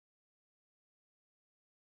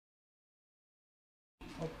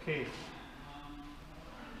Okay,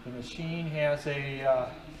 the machine has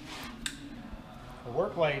a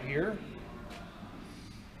work light here,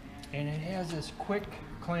 and it has this quick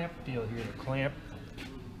clamp deal here to clamp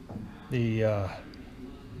the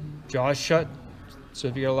jaws shut. So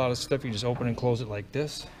if you got a lot of stuff, you just open and close it like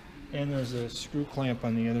this. And there's a screw clamp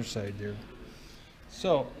on the other side there.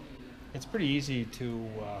 So it's pretty easy to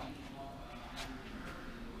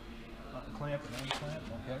clamp and unclamp.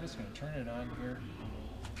 Okay, I'm just going to turn it on here.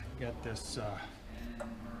 Got this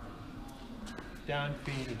down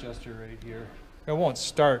feed adjuster right here. It won't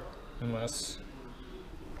start unless,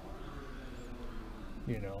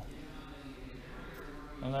 you know,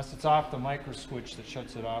 unless it's off the micro switch that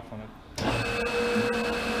shuts it off on it.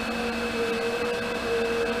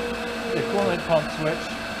 The coolant pump switch.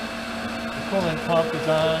 The coolant pump is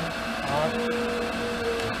on, off.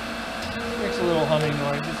 Makes a little humming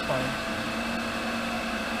noise, it's fine.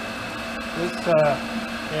 This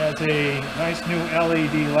has a nice new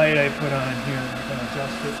LED light I put on here. You can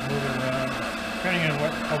adjust it, move it around, depending on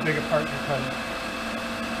how big a part you're cutting.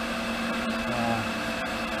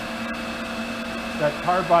 Got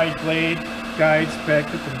carbide blade guides back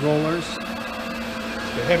at the rollers.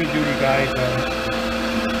 The heavy duty guides on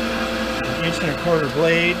an 1.25 inch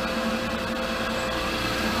blade.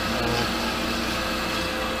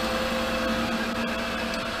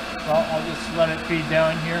 Well, I'll just let it feed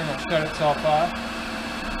down here and it'll shut itself off.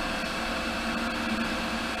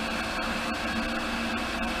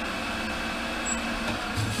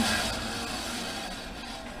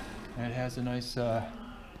 And it has a nice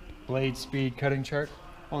blade speed cutting chart.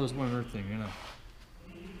 Oh, there's one other thing, you know.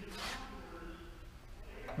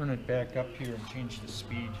 Turn it back up here and change the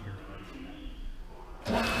speed here.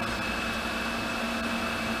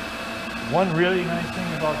 One really nice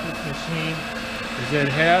thing about this machine is it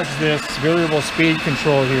has this variable speed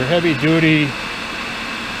control here, heavy duty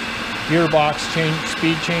gearbox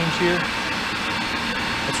speed change here.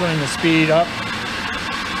 It's running the speed up.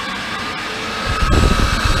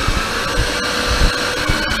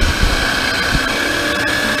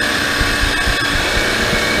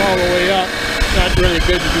 All the way up. It's not really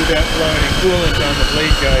good to do that running coolant on the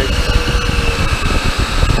blade guides.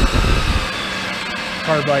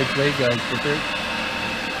 Carbide blade guides, but they're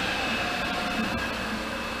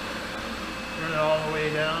run it all the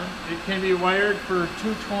way down. It can be wired for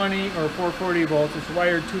 220 or 440 volts. It's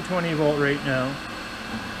wired 220 volt right now.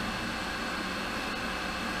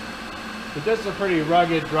 But this is a pretty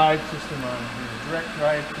rugged drive system on here. Direct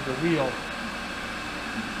drive to the wheel.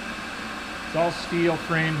 It's all steel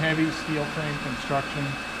frame, heavy steel frame construction,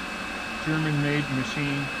 German-made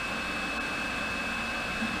machine.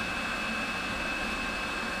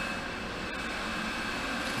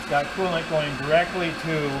 It's got coolant going directly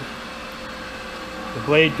to the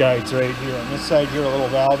blade guides right here. On this side here, a little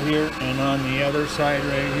valve here, and on the other side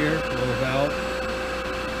right here, a little valve.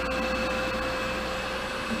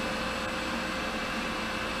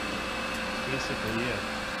 That's basically it.